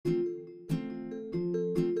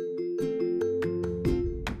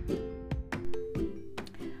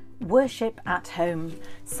Worship at Home,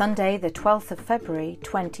 Sunday the 12th of February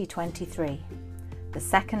 2023, the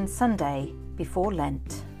second Sunday before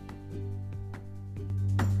Lent.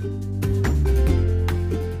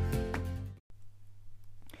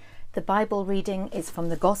 The Bible reading is from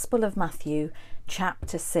the Gospel of Matthew,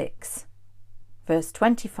 chapter 6, verse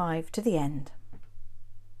 25 to the end.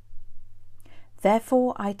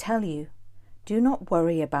 Therefore I tell you, do not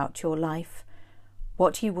worry about your life,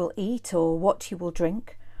 what you will eat or what you will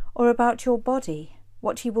drink, or about your body,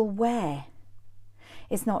 what you will wear.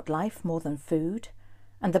 Is not life more than food,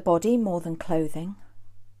 and the body more than clothing?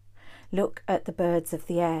 Look at the birds of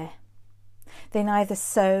the air. They neither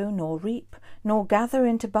sow nor reap, nor gather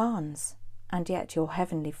into barns, and yet your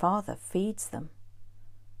heavenly Father feeds them.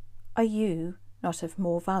 Are you not of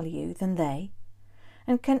more value than they?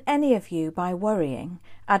 And can any of you, by worrying,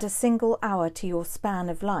 add a single hour to your span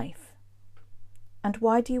of life? And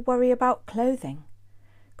why do you worry about clothing?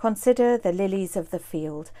 Consider the lilies of the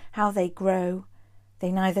field, how they grow.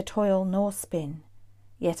 They neither toil nor spin.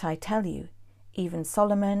 Yet I tell you, even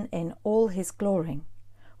Solomon in all his glory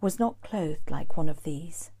was not clothed like one of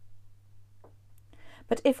these.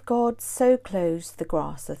 But if God so clothes the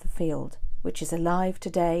grass of the field, which is alive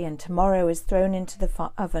today and tomorrow is thrown into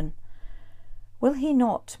the oven, will he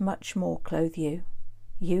not much more clothe you,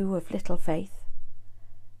 you of little faith?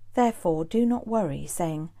 Therefore do not worry,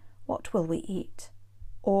 saying, what will we eat?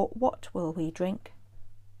 Or what will we drink?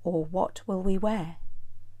 Or what will we wear?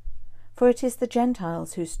 For it is the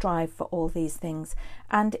Gentiles who strive for all these things,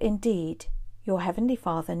 and indeed your heavenly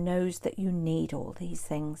Father knows that you need all these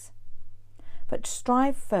things. But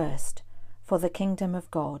strive first for the kingdom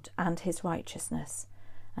of God and his righteousness,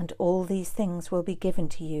 and all these things will be given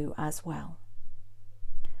to you as well.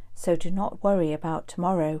 So do not worry about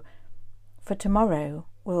tomorrow, for tomorrow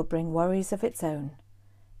will bring worries of its own.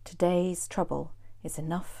 Today's trouble is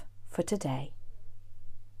enough for today.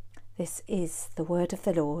 This is the word of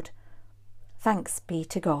the Lord. Thanks be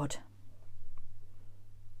to God.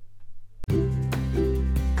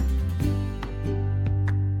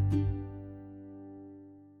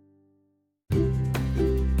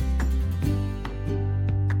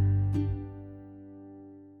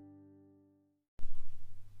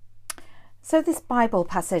 So this Bible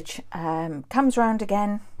passage comes round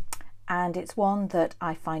again, and it's one that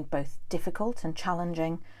I find both difficult and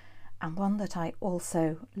challenging, and one that I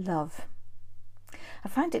also love. I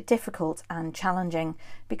find it difficult and challenging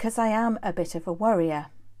because I am a bit of a worrier,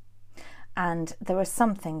 and there are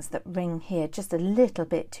some things that ring here just a little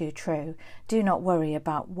bit too true. Do not worry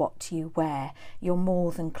about what you wear. You're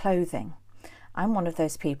more than clothing. I'm one of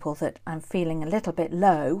those people that I'm feeling a little bit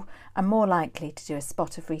low. I'm more likely to do a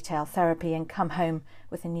spot of retail therapy and come home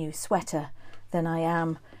with a new sweater than I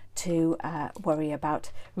am to worry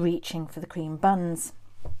about reaching for the cream buns.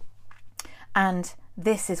 And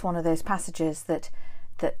this is one of those passages that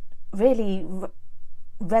really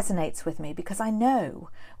resonates with me, because I know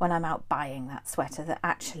when I'm out buying that sweater that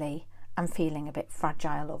actually I'm feeling a bit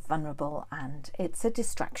fragile or vulnerable, and it's a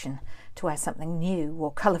distraction to wear something new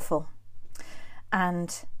or colourful.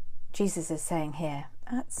 And Jesus is saying here,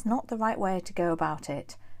 that's not the right way to go about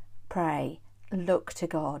it. Pray, look to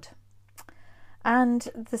God. And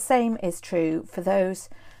the same is true for those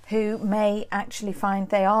who may actually find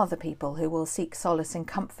they are the people who will seek solace in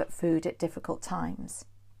comfort food at difficult times.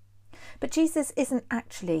 But Jesus isn't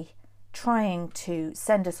actually trying to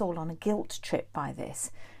send us all on a guilt trip by this.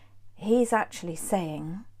 He's actually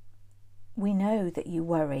saying, we know that you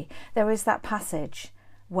worry. There is that passage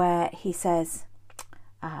where he says,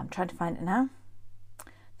 I'm trying to find it now,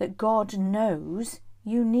 that God knows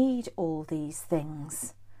you need all these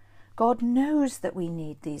things. God knows that we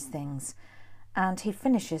need these things. And he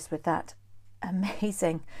finishes with that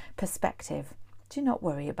amazing perspective. Do not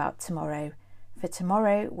worry about tomorrow, for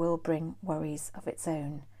tomorrow will bring worries of its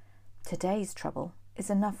own. Today's trouble is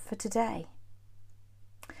enough for today.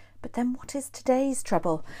 But then what is today's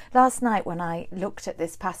trouble? Last night when I looked at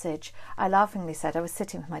this passage, I laughingly said, I was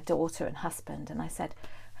sitting with my daughter and husband, and I said,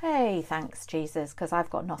 hey, thanks Jesus, because I've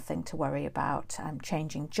got nothing to worry about. I'm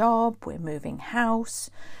changing job, we're moving house,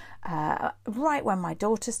 right when my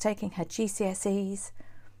daughter's taking her GCSEs.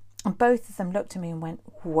 And both of them looked at me and went,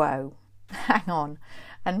 whoa, hang on.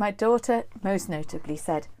 And my daughter most notably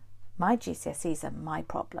said, my GCSEs are my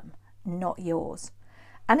problem, not yours.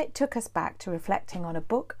 And it took us back to reflecting on a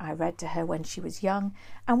book I read to her when she was young,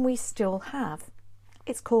 and we still have.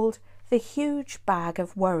 It's called The Huge Bag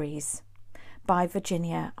of Worries by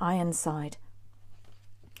Virginia Ironside.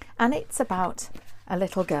 And it's about a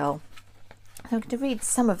little girl. I'm going to read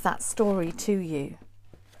some of that story to you.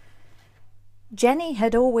 Jenny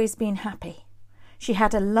had always been happy. She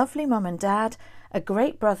had a lovely mum and dad, a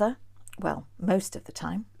great brother, well, most of the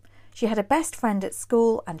time. She had a best friend at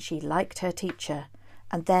school and she liked her teacher.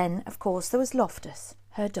 And then, of course, there was Loftus,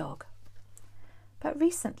 her dog. But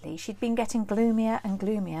recently she'd been getting gloomier and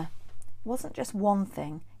gloomier. It wasn't just one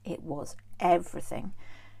thing, it was everything.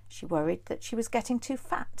 She worried that she was getting too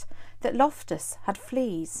fat, that Loftus had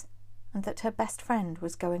fleas, and that her best friend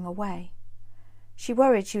was going away. She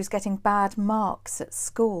worried she was getting bad marks at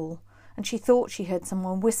school, and she thought she heard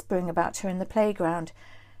someone whispering about her in the playground.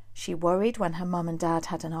 She worried when her mum and dad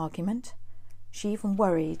had an argument. She even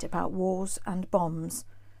worried about wars and bombs,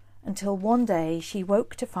 until one day she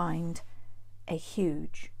woke to find a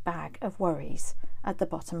huge bag of worries at the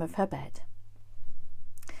bottom of her bed.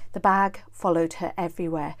 The bag followed her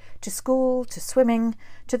everywhere, to school, to swimming,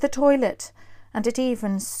 to the toilet, and it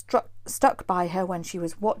even stuck by her when she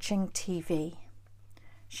was watching TV.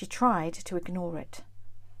 She tried to ignore it,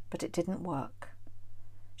 but it didn't work.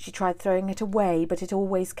 She tried throwing it away, but it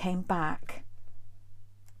always came back.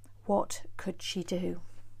 What could she do?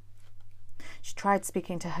 She tried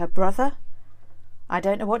speaking to her brother. "I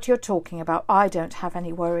don't know what you're talking about. I don't have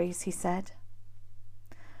any worries," he said.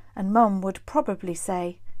 And Mum would probably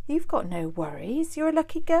say, "You've got no worries. You're a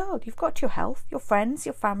lucky girl. You've got your health, your friends,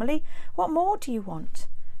 your family. What more do you want?"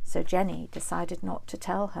 So Jenny decided not to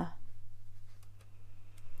tell her.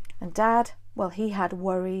 And Dad, well, he had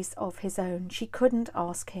worries of his own. She couldn't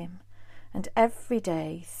ask him. And every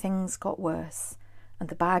day things got worse and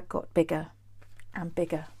the bag got bigger and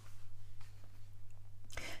bigger.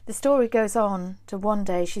 The story goes on to one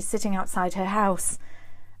day she's sitting outside her house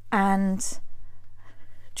and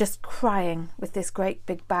just crying with this great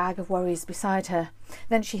big bag of worries beside her.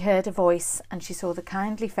 Then she heard a voice and she saw the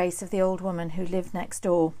kindly face of the old woman who lived next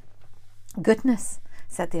door. "Goodness,"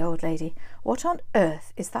 said the old lady, "what on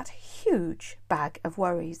earth is that huge bag of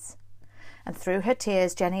worries?" And through her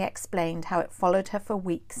tears Jenny explained how it followed her for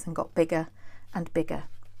weeks and got bigger and bigger.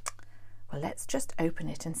 "Well, let's just open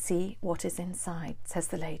it and see what is inside," says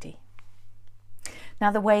the lady. Now,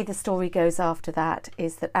 the way the story goes after that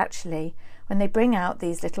is that actually when they bring out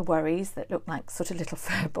these little worries that look like sort of little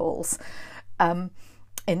fur balls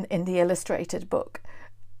in the illustrated book,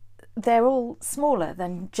 they're all smaller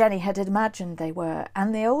than Jenny had imagined they were,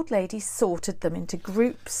 and the old lady sorted them into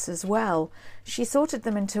groups as well. She sorted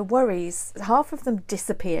them into worries. Half of them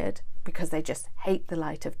disappeared because they just hate the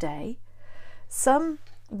light of day. Some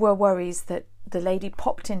were worries that the lady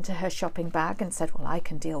popped into her shopping bag and said, "Well, I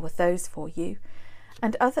can deal with those for you."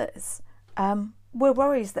 And others were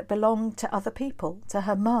worries that belonged to other people, to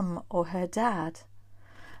her mum or her dad.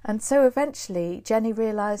 And so eventually Jenny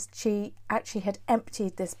realised she actually had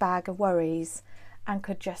emptied this bag of worries and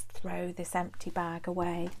could just throw this empty bag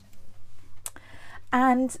away.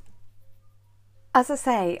 And as I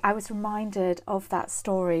say, I was reminded of that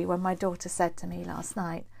story when my daughter said to me last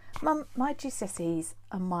night, "Mum, my GCSEs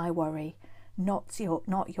are my worry, not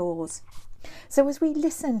yours." So as we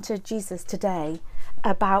listen to Jesus today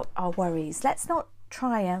about our worries, let's not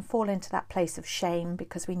try and fall into that place of shame,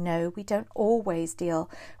 because we know we don't always deal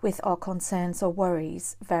with our concerns or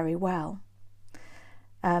worries very well.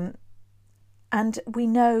 And we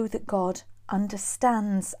know that God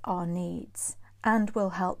understands our needs and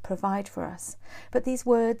will help provide for us. But these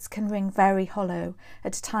words can ring very hollow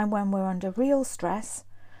at a time when we're under real stress,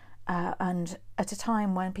 and at a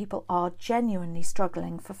time when people are genuinely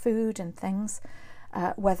struggling for food and things,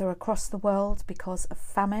 whether across the world because of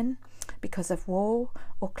famine, because of war,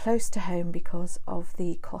 or close to home because of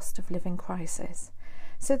the cost of living crisis.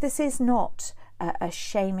 So this is not a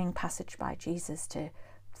shaming passage by Jesus to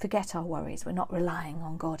forget our worries. We're not relying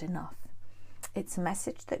on God enough. It's a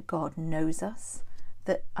message that God knows us,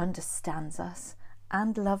 that understands us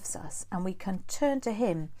and loves us, and we can turn to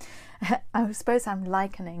him. I suppose I'm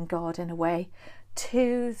likening God in a way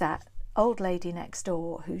to that old lady next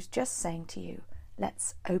door who's just saying to you,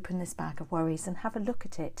 "Let's open this bag of worries and have a look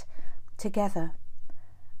at it together."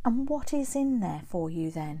 And what is in there for you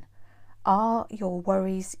then? Are your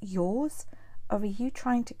worries yours, or are you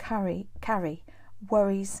trying to carry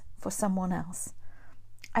worries for someone else?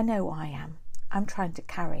 I know I am. I'm trying to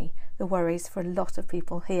carry the worries for a lot of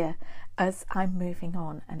people here as I'm moving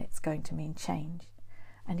on, and it's going to mean change.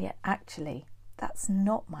 And yet actually that's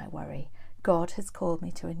not my worry. God has called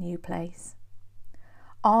me to a new place.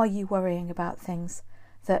 Are you worrying about things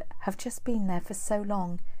that have just been there for so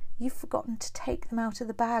long you've forgotten to take them out of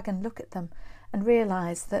the bag and look at them and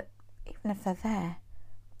realise that even if they're there,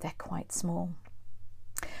 they're quite small?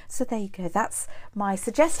 So there you go. That's my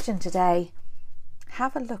suggestion today.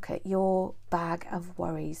 Have a look at your bag of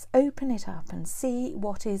worries. Open it up and see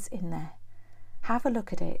what is in there. Have a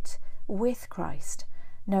look at it with Christ,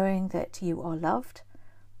 knowing that you are loved,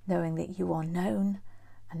 knowing that you are known,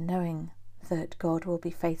 and knowing that God will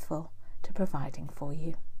be faithful to providing for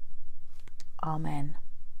you. Amen.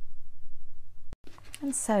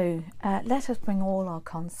 And so let us bring all our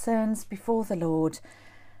concerns before the Lord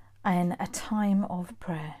in a time of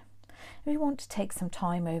prayer. If you want to take some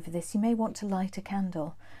time over this, you may want to light a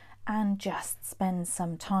candle and just spend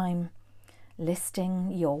some time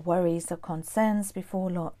listing your worries or concerns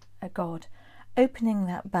before God, opening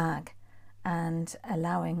that bag and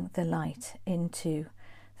allowing the light into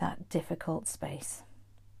that difficult space.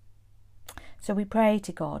 So we pray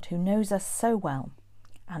to God, who knows us so well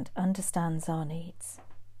and understands our needs.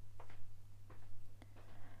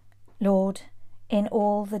 Lord, in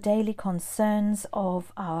all the daily concerns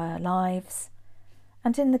of our lives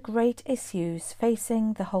and in the great issues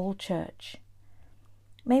facing the whole church,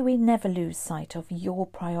 may we never lose sight of your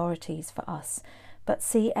priorities for us, but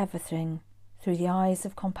see everything through the eyes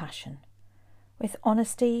of compassion, with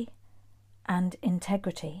honesty and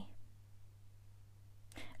integrity.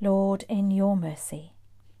 Lord, in your mercy,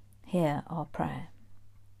 hear our prayer.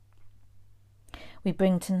 We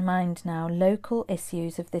bring to mind now local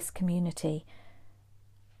issues of this community.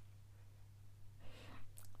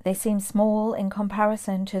 They seem small in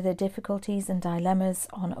comparison to the difficulties and dilemmas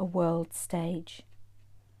on a world stage,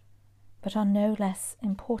 but are no less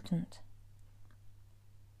important.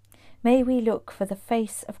 May we look for the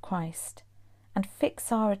face of Christ and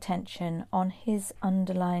fix our attention on his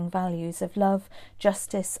underlying values of love,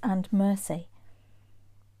 justice and mercy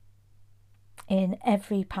in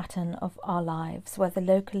every pattern of our lives, whether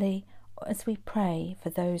locally or as we pray for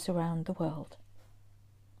those around the world.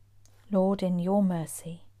 Lord, in your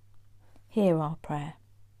mercy, hear our prayer.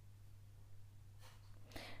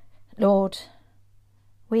 Lord,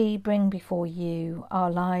 we bring before you our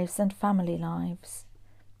lives and family lives,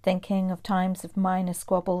 thinking of times of minor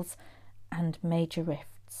squabbles and major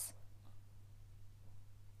rifts.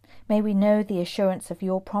 May we know the assurance of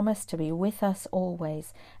your promise to be with us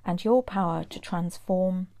always and your power to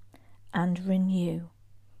transform and renew.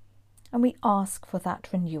 And we ask for that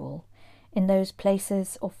renewal in those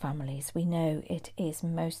places or families we know it is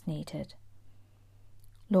most needed.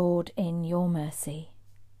 Lord, in your mercy,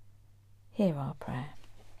 hear our prayer.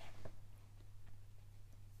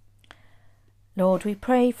 Lord, we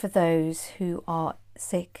pray for those who are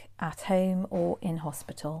sick at home or in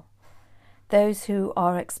hospital, those who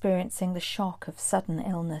are experiencing the shock of sudden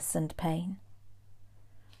illness and pain,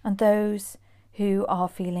 and those who are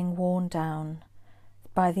feeling worn down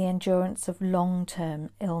by the endurance of long-term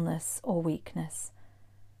illness or weakness.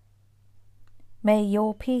 May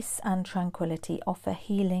your peace and tranquility offer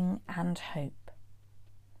healing and hope.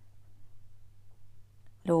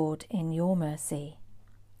 Lord, in your mercy,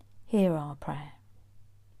 hear our prayer.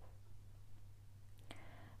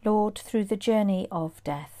 Lord, through the journey of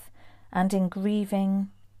death and in grieving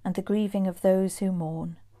and the grieving of those who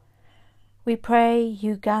mourn, we pray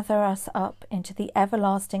you gather us up into the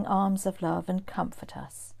everlasting arms of love and comfort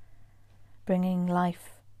us, bringing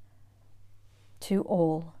life to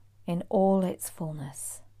all in all its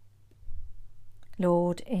fullness.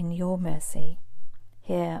 Lord, in your mercy,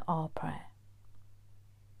 hear our prayer.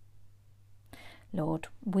 Lord,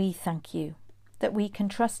 we thank you that we can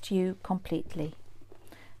trust you completely,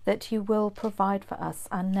 that you will provide for us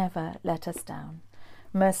and never let us down.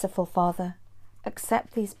 Merciful Father,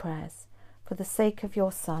 accept these prayers for the sake of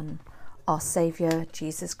your Son, our Saviour,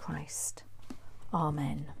 Jesus Christ.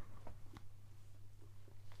 Amen.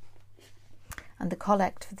 And the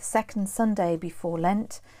collect for the second Sunday before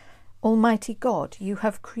Lent. Almighty God, you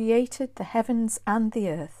have created the heavens and the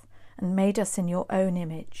earth and made us in your own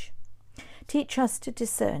image. Teach us to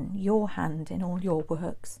discern your hand in all your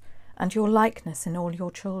works and your likeness in all your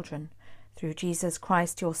children, through Jesus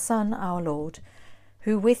Christ, your Son, our Lord,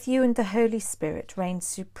 who with you and the Holy Spirit reigns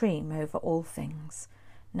supreme over all things,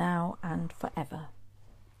 now and forever.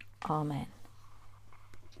 Amen.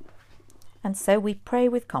 And so we pray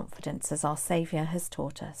with confidence as our Saviour has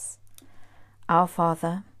taught us. Our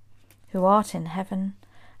Father, who art in heaven,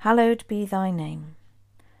 hallowed be thy name.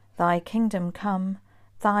 Thy kingdom come,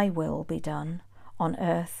 thy will be done, on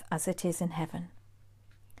earth as it is in heaven.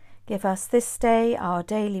 Give us this day our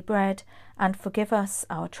daily bread, and forgive us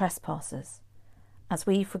our trespasses, as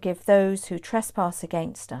we forgive those who trespass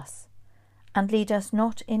against us. And lead us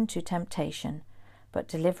not into temptation, but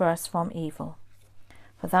deliver us from evil.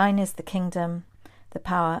 For thine is the kingdom, the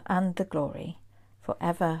power, and the glory, for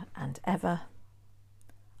ever and ever.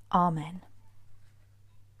 Amen.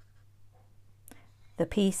 The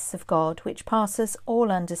peace of God, which passes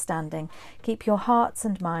all understanding, keep your hearts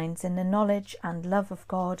and minds in the knowledge and love of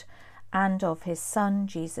God and of his Son,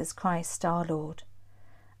 Jesus Christ our Lord,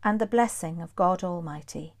 and the blessing of God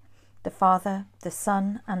Almighty, the Father, the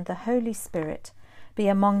Son, and the Holy Spirit, be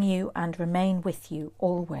among you and remain with you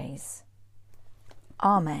always.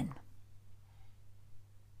 Amen.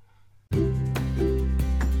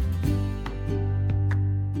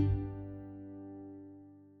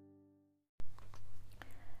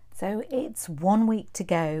 So it's 1 week to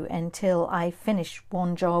go until I finish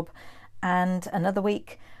one job and another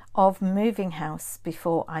week of moving house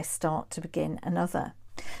before I start to begin another.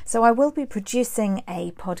 So I will be producing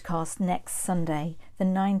a podcast next Sunday, the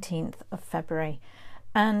 19th of February,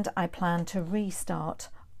 and I plan to restart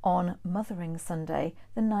on Mothering Sunday,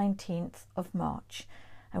 the 19th of March.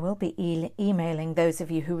 I will be emailing those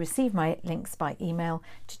of you who receive my links by email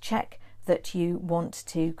to check that you want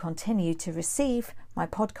to continue to receive my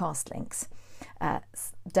podcast links.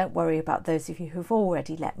 Don't worry about those of you who've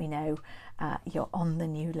already let me know you're on the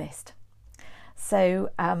new list.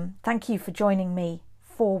 So thank you for joining me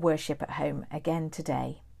for Worship at Home again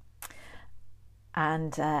today,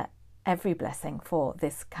 and every blessing for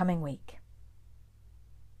this coming week.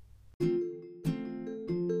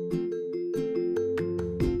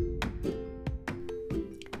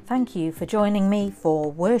 Thank you for joining me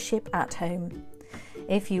for Worship at Home.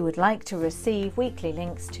 If you would like to receive weekly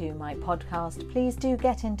links to my podcast, please do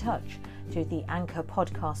get in touch through the Anchor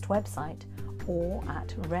Podcast website or at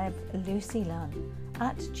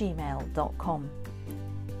revlucylunn@gmail.com.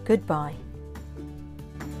 Goodbye.